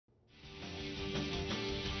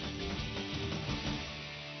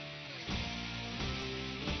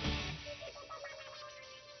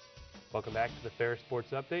Welcome back to the Ferris Sports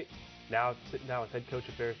Update. Now sitting down with head coach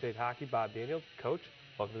of Ferris State Hockey, Bob Daniels. Coach,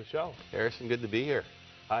 welcome to the show. Harrison, good to be here.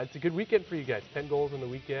 It's a good weekend for you guys. 10 goals on the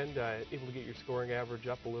weekend, able to get your scoring average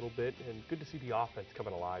up a little bit, and good to see the offense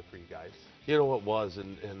coming alive for you guys. You know what was,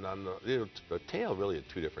 and on the tail really of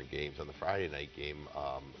two different games. On the Friday night game,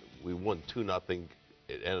 we won 2-0.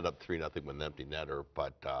 It ended up 3-0 with an empty netter,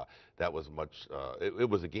 but that was much. It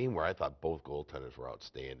was a game where I thought both goaltenders were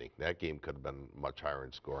outstanding. That game could have been much higher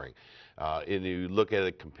in scoring. And you look at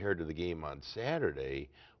it compared to the game on Saturday,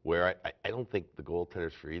 where I don't think the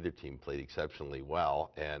goaltenders for either team played exceptionally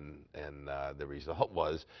well, and the result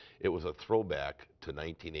was it was a throwback to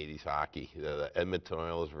 1980s hockey, the Edmonton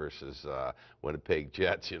Oilers versus Winnipeg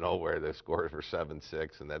Jets, where the scores were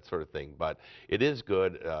 7-6 and that sort of thing. But it is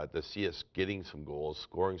good to see us getting some goals,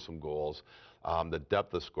 scoring some goals. The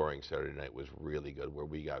depth of scoring Saturday night was really good, where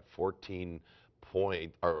we got 14.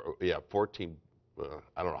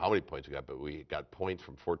 I don't know how many points we got, but we got points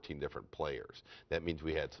from 14 different players. That means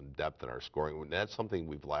we had some depth in our scoring. That's something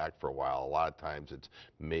we've lacked for a while. A lot of times it's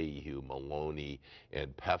Mayhew, Maloney,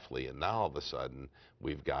 and Peffley, and now all of a sudden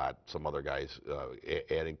we've got some other guys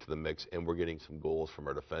adding to the mix, and we're getting some goals from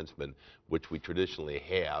our defensemen, which we traditionally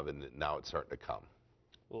have, and now it's starting to come.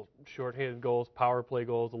 Well, shorthanded goals, power play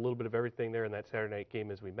goals, a little bit of everything there in that Saturday night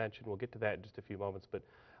game, as we mentioned. We'll get to that in just a few moments, but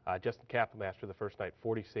Justin Kapelmaster, the first night,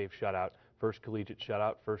 40-save shutout, first collegiate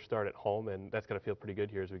shutout, first start at home, and that's going to feel pretty good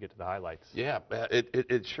here as we get to the highlights. Yeah,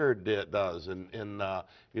 it sure does, and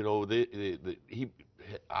he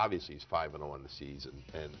obviously he's 5-0 in the season,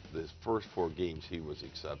 and his first 4 games he was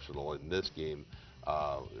exceptional. In this game,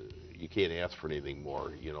 you can't ask for anything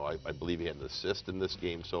more. I believe he had an assist in this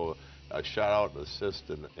game, so a shutout, an assist,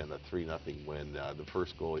 and a 3-0 win. The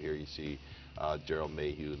first goal here, you see Gerald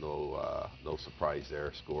Mayhew, no surprise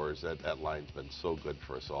there, scores. That line's been so good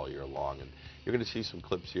for us all year long, and you're going to see some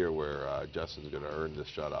clips here where Justin's going to earn this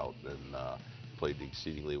shutout and played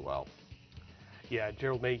exceedingly well. Yeah,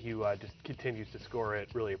 Gerald Mayhew just continues to score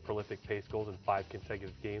at really a prolific pace. Goals in 5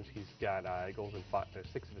 consecutive games. He's got goals in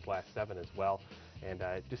 6 of his last 7 as well. And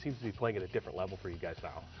it just seems to be playing at a different level for you guys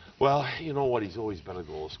now. Well, you know what? He's always been a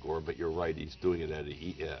goal scorer, but you're right. He's doing it at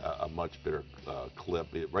a much better clip.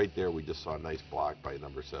 Right there, we just saw a nice block by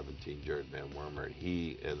number 17, Jared Van Wormer. And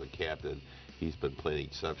he, as a captain, he's been playing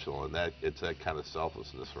exceptional. And it's that kind of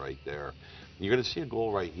selflessness right there. You're going to see a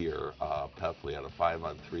goal right here, Peffley, on a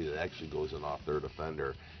 5-on-3 that actually goes in off their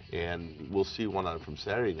defender. And we'll see one from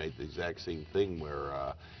Saturday night, the exact same thing, where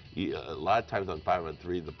a lot of times on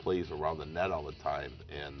 5-on-3, the plays around the net all the time,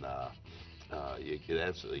 and it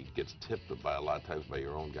actually gets tipped by a lot of times by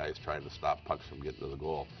your own guys trying to stop pucks from getting to the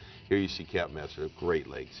goal. Here you see Kapelmaster, a great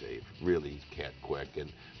leg save, really cat quick.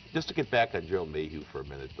 And just to get back on Gerald Mayhew for a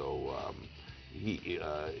minute, though,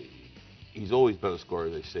 he's always been a scorer,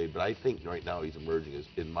 as they say, but I think right now he's emerging as,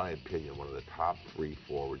 in my opinion, one of the top 3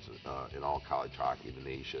 forwards in all college hockey in the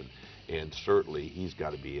nation. And certainly he's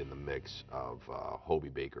got to be in the mix of Hobey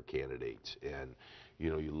Baker candidates. And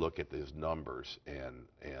you look at his numbers, and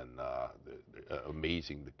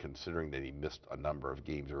amazing considering that he missed a number of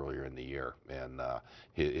games earlier in the year, and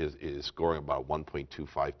his scoring about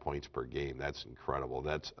 1.25 points per game. That's incredible.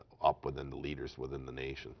 That's up within the leaders within the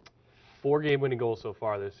nation. 4 game-winning goals so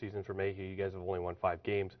far this season for Mayhew. You guys have only won 5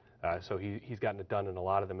 games, so he's gotten it done in a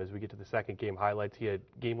lot of them. As we get to the second game highlights, he had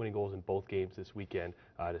game-winning goals in both games this weekend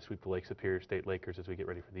to sweep the Lake Superior State Lakers as we get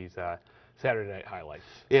ready for these Saturday night highlights.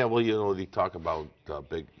 Yeah, well, you talk about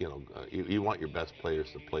big, you want your best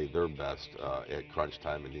players to play their best at crunch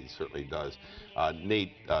time, and he certainly does.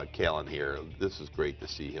 Nate Callan here, this is great to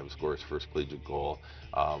see him score his first collegiate goal.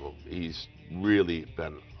 He's really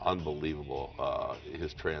been unbelievable,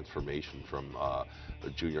 his transformation from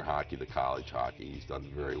junior hockey to college hockey. He's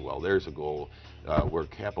done very well. There's a goal where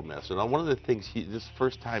Kapelmaster. Now, one of the things, this is the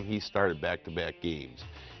first time he started back-to-back games,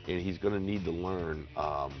 and he's going to need to learn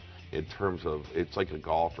in terms of, it's like a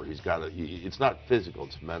golfer. It's not physical,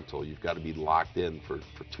 it's mental. You've got to be locked in for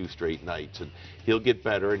 2 straight nights, and he'll get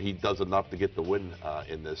better, and he does enough to get the win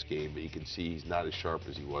in this game, but you can see he's not as sharp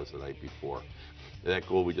as he was the night before. That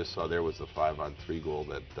goal we just saw there was the 5-on-3 goal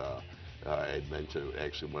that I had mentioned.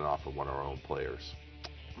 Actually went off of one of our own players.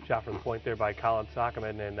 Shot from the point there by Colin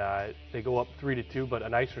Sockman, and they go up 3-2, but a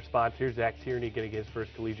nice response here. Zach Tierney getting his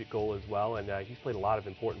first collegiate goal as well, and he's played a lot of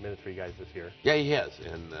important minutes for you guys this year. Yeah, he has,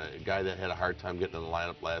 and a guy that had a hard time getting in the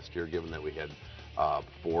lineup last year, given that we had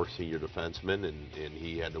 4 senior defensemen, and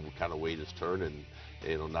he had to kind of wait his turn,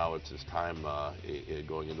 and now it's his time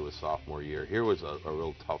going into his sophomore year. Here was a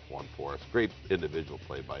real tough one for us. Great individual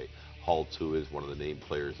play by Hultz, who is one of the named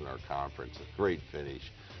players in our conference. A great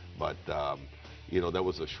finish, but that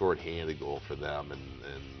was a short-handed goal for them, and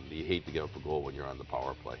you hate to give up a goal when you're on the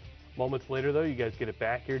power play. Moments later, though, you guys get it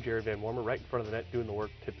back here. Jared Van Wormer right in front of the net doing the work,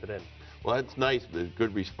 tips it in. Well, that's nice, but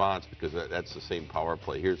good response because that's the same power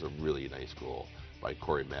play. Here's a really nice goal by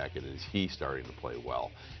Corey Mackin, and he's starting to play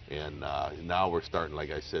well. And now we're starting,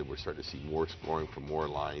 like I said, we're starting to see more scoring from more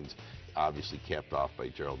lines. Obviously capped off by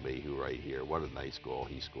Gerald Mayhew right here. What a nice goal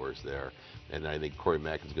he scores there. And I think Corey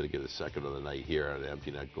Mackin's going to get a second of the night here on an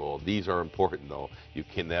empty net goal. These are important, though. You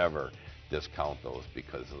can never discount those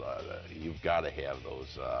because you've got to have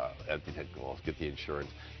those empty net goals. Get the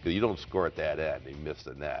insurance because you don't score at that end. They miss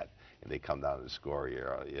the net and they come down and score.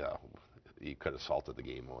 You could have salted the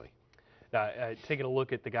game away. Now, taking a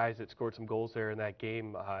look at the guys that scored some goals there in that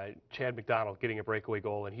game, Chad McDonald getting a breakaway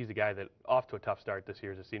goal, and he's a guy that off to a tough start this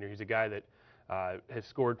year as a senior. He's a guy that has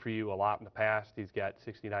scored for you a lot in the past. He's got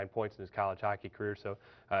 69 points in his college hockey career, so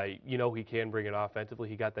he can bring it offensively.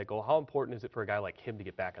 He got that goal. How important is it for a guy like him to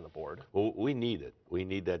get back on the board? Well, we need it. We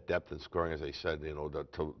need that depth in scoring, as I said,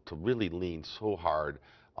 to really lean so hard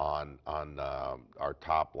on our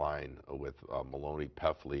top line with Maloney,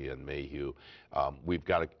 Peffley, and Mayhew. We've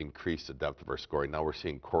got to increase the depth of our scoring. Now we're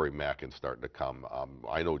seeing Corey Mackin starting to come.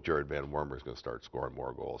 I know Jared Van Wormer is going to start scoring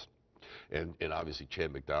more goals. And obviously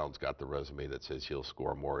Chad McDonald's got the resume that says he'll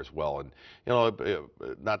score more as well. And,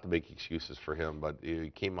 not to make excuses for him, but he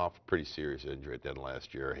came off a pretty serious injury at the end of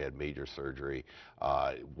last year, had major surgery,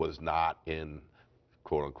 was not in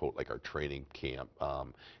quote unquote like our training camp.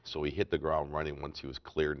 So he hit the ground running once he was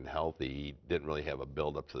cleared and healthy. He didn't really have a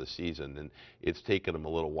build up to the season, and it's taken him a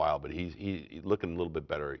little while, but he's looking a little bit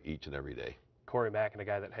better each and every day. Corey Mackin, a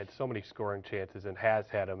guy that had so many scoring chances and has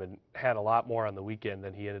had them and had a lot more on the weekend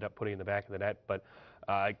than he ended up putting in the back of the net. But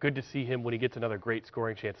good to see him when he gets another great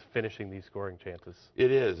scoring chance, finishing these scoring chances. It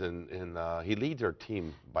is, and he leads our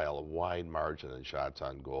team by a wide margin in shots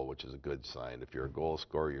on goal, which is a good sign. If you're a goal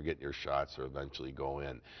scorer, you're getting your shots to eventually go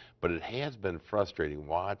in. But it has been frustrating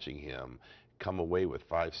watching him come away with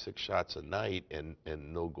 5-6 shots a night and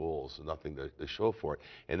no goals, nothing to show for it.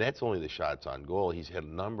 And that's only the shots on goal. He's had a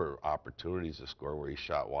number of opportunities to score where he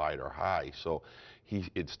shot wide or high. So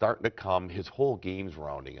it's starting to come. His whole game's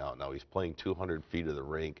rounding out now. He's playing 200 feet of the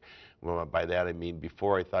rink. Well, by that I mean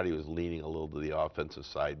before I thought he was leaning a little to the offensive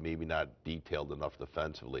side, maybe not detailed enough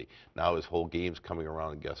defensively. Now his whole game's coming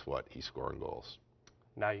around, and guess what? He's scoring goals.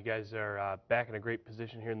 Now you guys are back in a great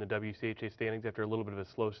position here in the WCHA standings after a little bit of a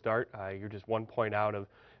slow start. You're just 1 point out of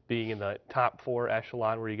being in the top 4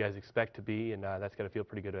 echelon where you guys expect to be, and that's got to feel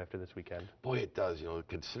pretty good after this weekend. Boy, it does.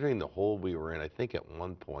 Considering the hole we were in, I think at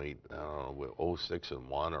one point, with 0-6-1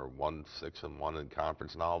 or 1-6-1 in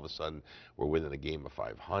conference, and all of a sudden we're within a game of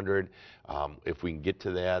 500. If we can get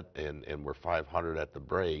to that and we're 500 at the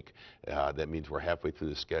break, that means we're halfway through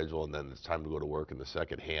the schedule, and then it's time to go to work in the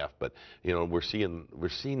second half. But we're seeing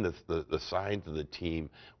the signs of the team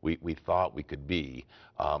we thought we could be.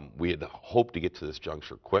 We had hoped to get to this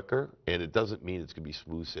juncture quicker, and it doesn't mean it's going to be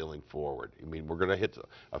smooth sailing forward. I mean, we're going to hit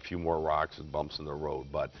a few more rocks and bumps in the road,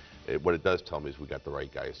 but what it does tell me is we got the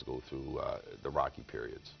right guys to go through the rocky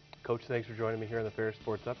periods. Coach, thanks for joining me here on the Ferris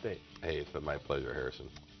Sports Update. Hey, it's been my pleasure, Harrison.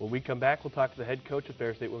 When we come back, we'll talk to the head coach of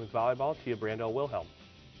Ferris State Women's Volleyball, Tia Brandel-Wilhelm.